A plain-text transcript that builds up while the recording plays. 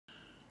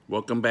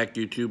Welcome back,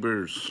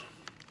 YouTubers.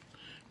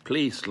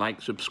 Please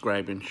like,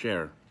 subscribe, and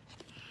share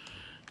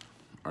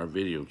our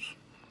videos.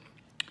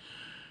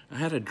 I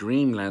had a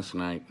dream last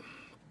night,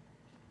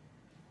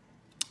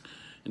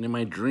 and in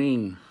my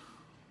dream,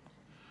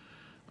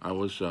 I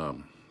was a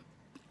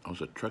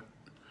truck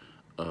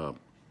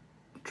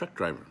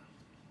driver,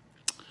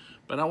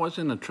 but I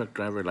wasn't a truck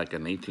driver like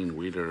an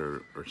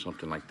 18-wheeler or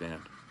something like that.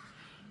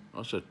 I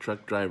was a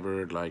truck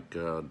driver, like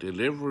a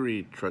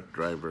delivery truck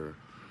driver,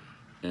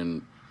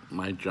 and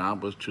my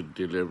job was to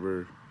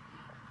deliver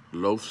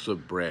loaves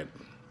of bread.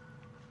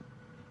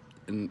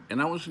 And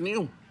I was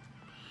new.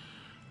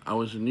 I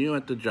was new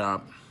at the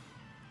job,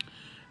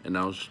 and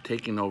I was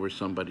taking over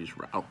somebody's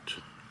route.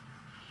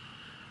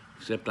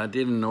 Except I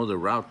didn't know the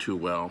route too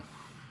well.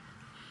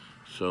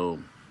 So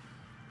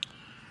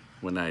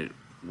when I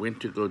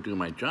went to go do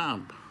my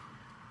job,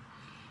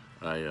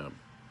 I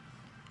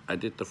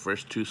did the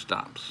first 2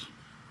 stops,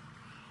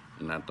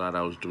 and I thought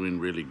I was doing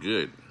really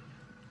good.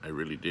 I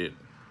really did.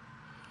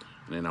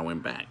 And then I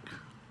went back.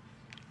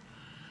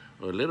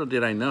 Well, little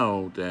did I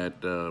know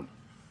that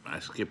I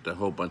skipped a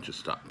whole bunch of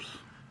stops.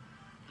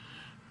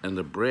 And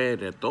the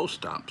bread at those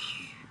stops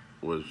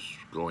was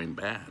going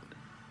bad.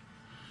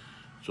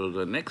 So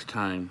the next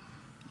time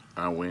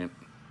I went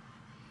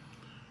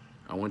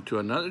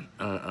to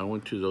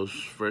those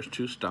first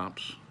 2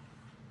 stops,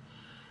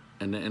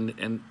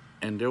 and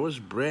there was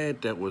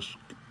bread that was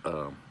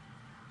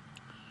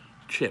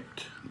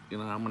chipped. You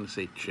know, I'm gonna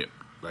say chipped,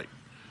 like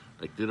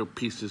little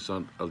pieces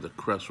of the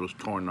crust was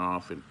torn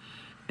off, and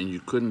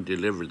you couldn't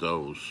deliver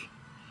those.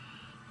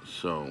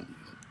 So,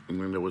 and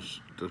then there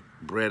was the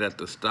bread at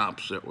the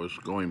stops that was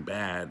going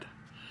bad,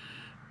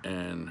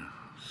 and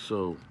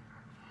so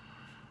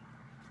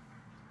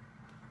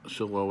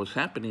what was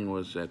happening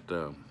was that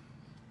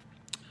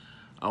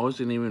I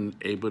wasn't even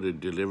able to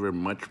deliver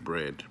much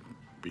bread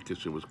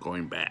because it was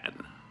going bad.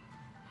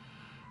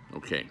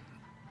 Okay.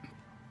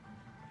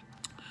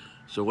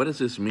 So what does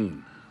this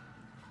mean?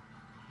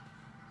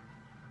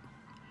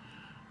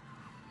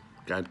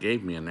 God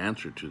gave me an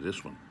answer to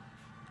this one.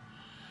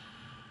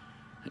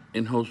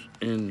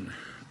 In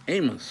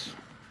Amos,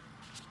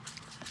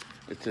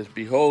 it says,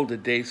 "Behold, the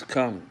days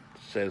come,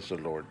 says the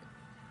Lord,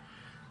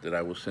 that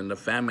I will send a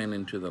famine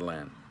into the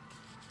land."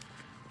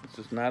 This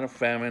is not a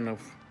famine of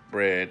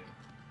bread,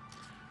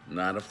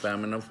 not a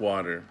famine of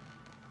water,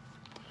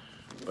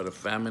 but a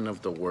famine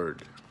of the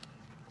word.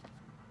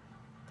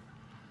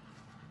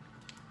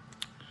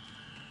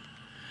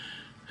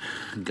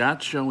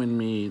 God's showing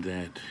me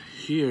that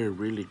here,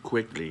 really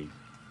quickly,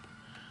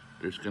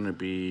 there's going to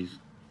be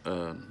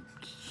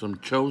some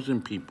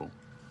chosen people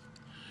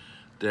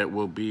that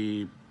will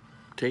be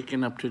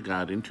taken up to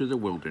God into the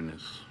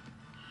wilderness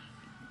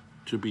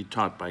to be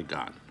taught by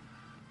God.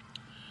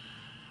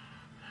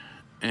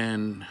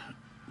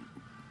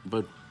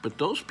 But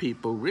those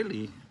people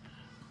really,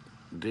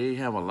 they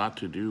have a lot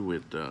to do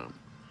with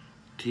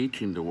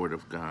teaching the Word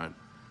of God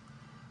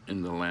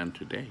in the land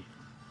today.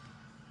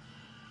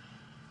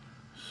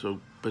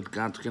 So, but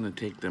God's going to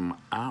take them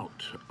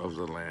out of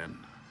the land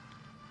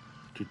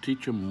to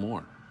teach them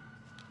more.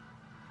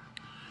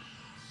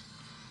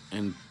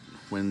 And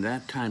when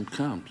that time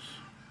comes,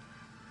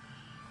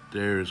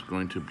 there is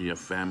going to be a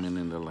famine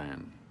in the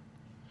land.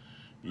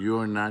 You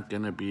are not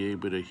going to be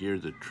able to hear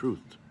the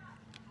truth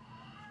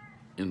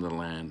in the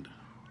land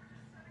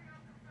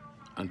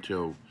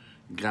until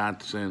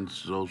God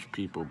sends those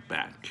people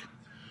back.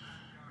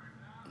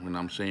 When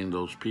I'm saying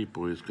those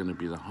people, it's going to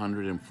be the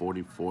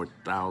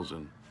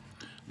 144,000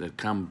 that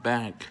come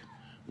back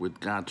with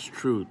God's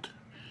truth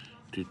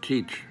to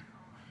teach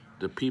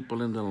the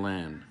people in the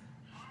land.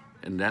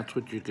 And that's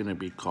what you're going to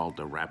be called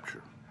the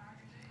rapture.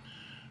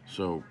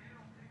 So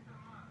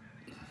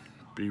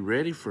be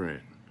ready for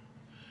it.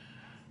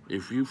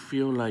 If you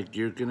feel like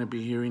you're going to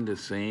be hearing the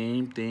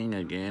same thing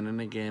again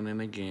and again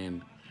and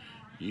again,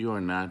 you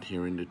are not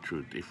hearing the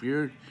truth. If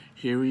you're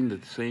hearing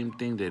the same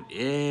thing that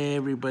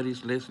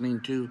everybody's listening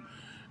to,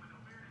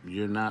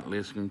 you're not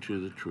listening to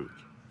the truth.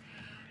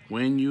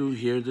 When you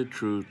hear the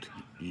truth,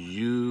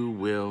 you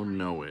will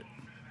know it.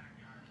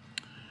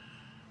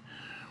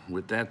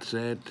 With that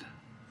said,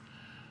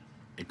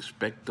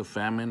 expect the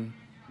famine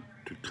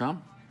to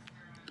come.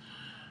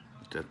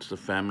 That's the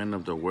famine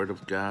of the Word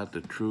of God, the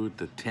truth,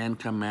 the 10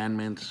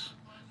 Commandments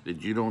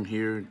that you don't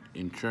hear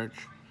in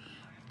church.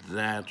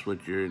 That's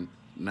what you're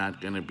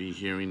not going to be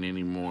hearing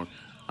anymore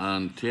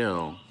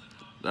until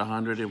the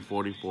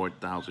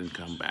 144,000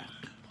 come back.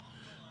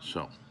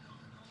 So,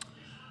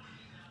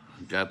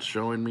 God's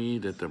showing me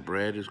that the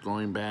bread is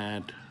going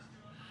bad.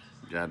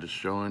 God is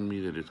showing me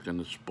that it's going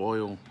to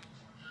spoil.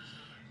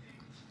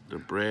 The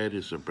bread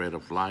is the bread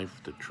of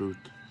life, the truth.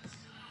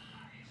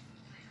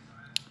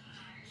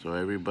 So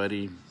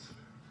everybody,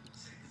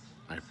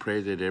 I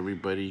pray that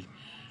everybody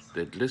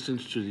that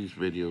listens to these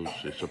videos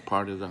is a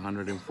part of the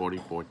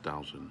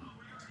 144,000.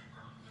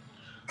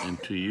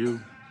 And to you,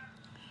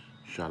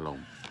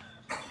 shalom.